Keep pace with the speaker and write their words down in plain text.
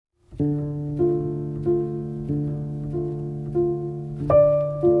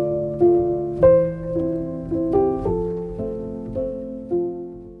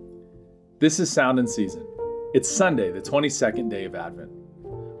This is Sound in Season. It's Sunday, the 22nd day of Advent.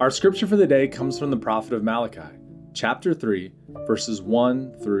 Our scripture for the day comes from the prophet of Malachi, chapter 3, verses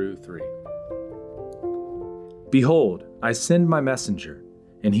 1 through 3. Behold, I send my messenger,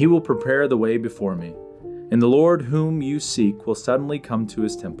 and he will prepare the way before me. And the Lord whom you seek will suddenly come to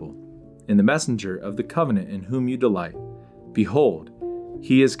his temple, and the messenger of the covenant in whom you delight. Behold,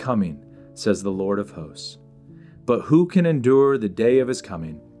 he is coming, says the Lord of hosts. But who can endure the day of his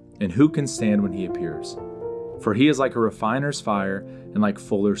coming, and who can stand when he appears? For he is like a refiner's fire and like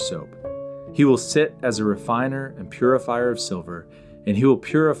fuller's soap. He will sit as a refiner and purifier of silver, and he will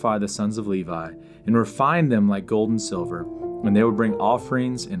purify the sons of Levi, and refine them like gold and silver, and they will bring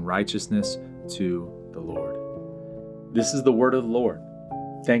offerings in righteousness to the Lord. This is the word of the Lord.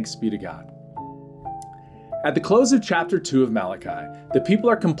 Thanks be to God. At the close of chapter 2 of Malachi, the people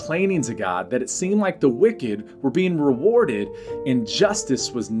are complaining to God that it seemed like the wicked were being rewarded and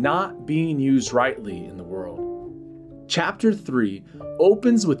justice was not being used rightly in the world. Chapter 3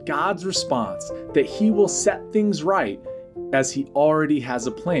 opens with God's response that he will set things right as he already has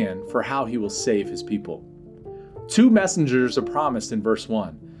a plan for how he will save his people. Two messengers are promised in verse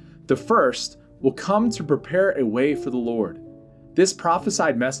 1. The first will come to prepare a way for the Lord. This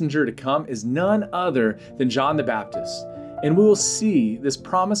prophesied messenger to come is none other than John the Baptist, and we will see this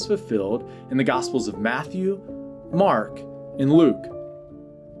promise fulfilled in the Gospels of Matthew, Mark, and Luke.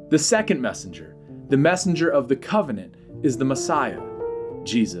 The second messenger, the messenger of the covenant, is the Messiah,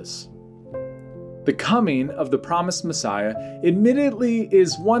 Jesus. The coming of the promised Messiah admittedly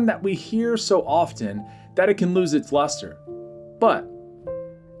is one that we hear so often that it can lose its luster. But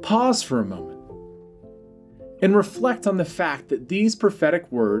pause for a moment and reflect on the fact that these prophetic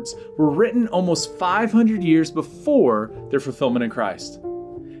words were written almost 500 years before their fulfillment in Christ.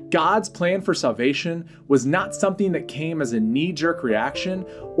 God's plan for salvation was not something that came as a knee-jerk reaction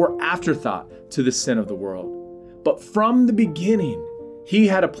or afterthought to the sin of the world. But from the beginning, he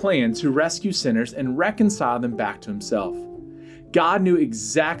had a plan to rescue sinners and reconcile them back to himself. God knew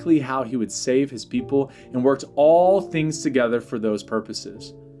exactly how he would save his people and worked all things together for those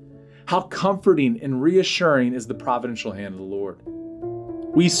purposes. How comforting and reassuring is the providential hand of the Lord.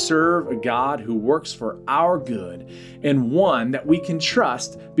 We serve a God who works for our good and one that we can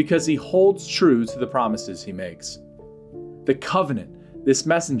trust because he holds true to the promises he makes. The covenant, this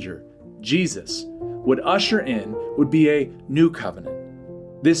messenger, Jesus, would usher in would be a new covenant.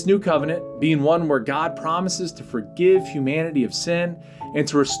 This new covenant being one where God promises to forgive humanity of sin and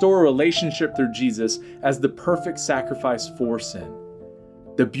to restore a relationship through Jesus as the perfect sacrifice for sin.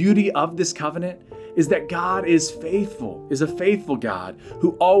 The beauty of this covenant is that God is a faithful God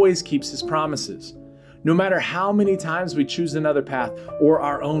who always keeps his promises. No matter how many times we choose another path or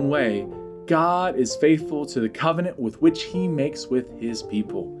our own way, God is faithful to the covenant with which he makes with his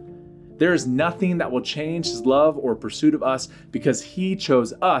people. There is nothing that will change his love or pursuit of us because he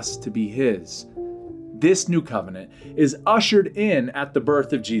chose us to be his. This new covenant is ushered in at the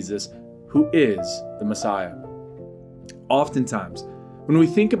birth of Jesus, who is the Messiah. Oftentimes, when we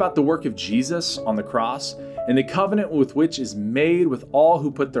think about the work of Jesus on the cross and the covenant with which is made with all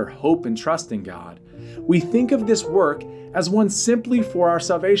who put their hope and trust in God, we think of this work as one simply for our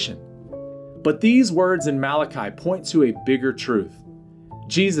salvation. But these words in Malachi point to a bigger truth.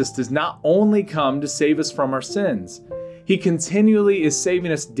 Jesus does not only come to save us from our sins, he continually is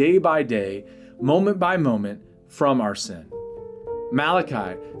saving us day by day, moment by moment, from our sin.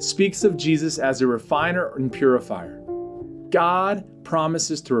 Malachi speaks of Jesus as a refiner and purifier. God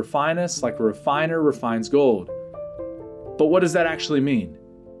promises to refine us like a refiner refines gold. But what does that actually mean?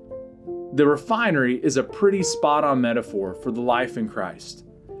 The refinery is a pretty spot-on metaphor for the life in Christ.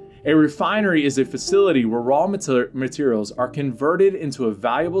 A refinery is a facility where raw materials are converted into a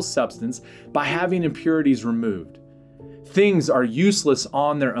valuable substance by having impurities removed. Things are useless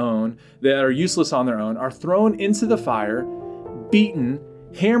on their own, are thrown into the fire, beaten,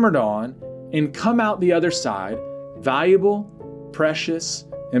 hammered on, and come out the other side valuable, precious,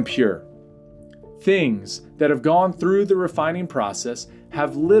 and pure. Things that have gone through the refining process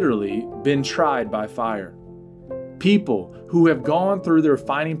have literally been tried by fire. People who have gone through the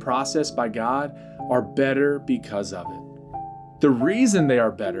refining process by God are better because of it. The reason they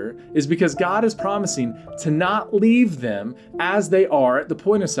are better is because God is promising to not leave them as they are at the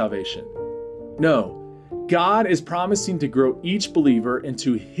point of salvation. No, God is promising to grow each believer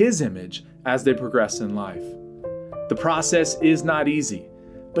into his image as they progress in life. The process is not easy,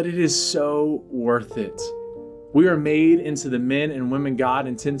 but it is so worth it. We are made into the men and women God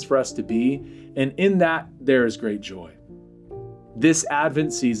intends for us to be, and in that there is great joy. This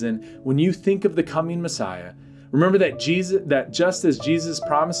Advent season, when you think of the coming Messiah, Remember that just as Jesus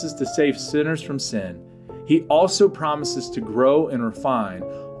promises to save sinners from sin, he also promises to grow and refine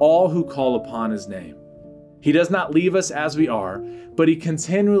all who call upon his name. He does not leave us as we are, but he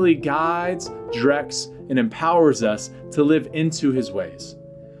continually guides, directs, and empowers us to live into his ways.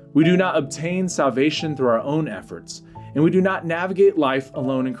 We do not obtain salvation through our own efforts, and we do not navigate life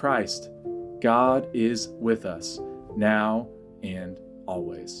alone in Christ. God is with us now and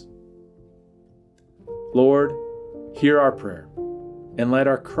always. Lord, hear our prayer, and let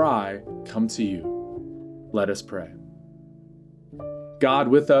our cry come to you. Let us pray. God,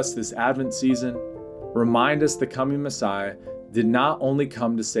 with us this Advent season, remind us the coming Messiah did not only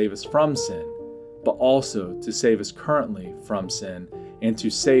come to save us from sin, but also to save us currently from sin and to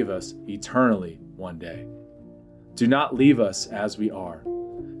save us eternally one day. Do not leave us as we are.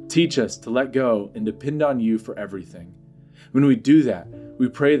 Teach us to let go and depend on you for everything. When we do that, we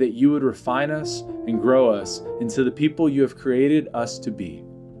pray that you would refine us and grow us into the people you have created us to be.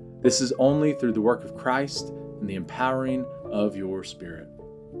 This is only through the work of Christ and the empowering of your Spirit.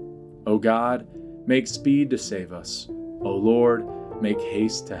 O God, make speed to save us. O Lord, make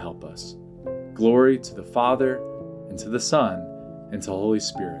haste to help us. Glory to the Father, and to the Son, and to the Holy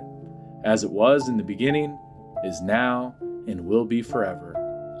Spirit, as it was in the beginning, is now, and will be forever.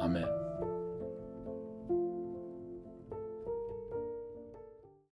 Amen.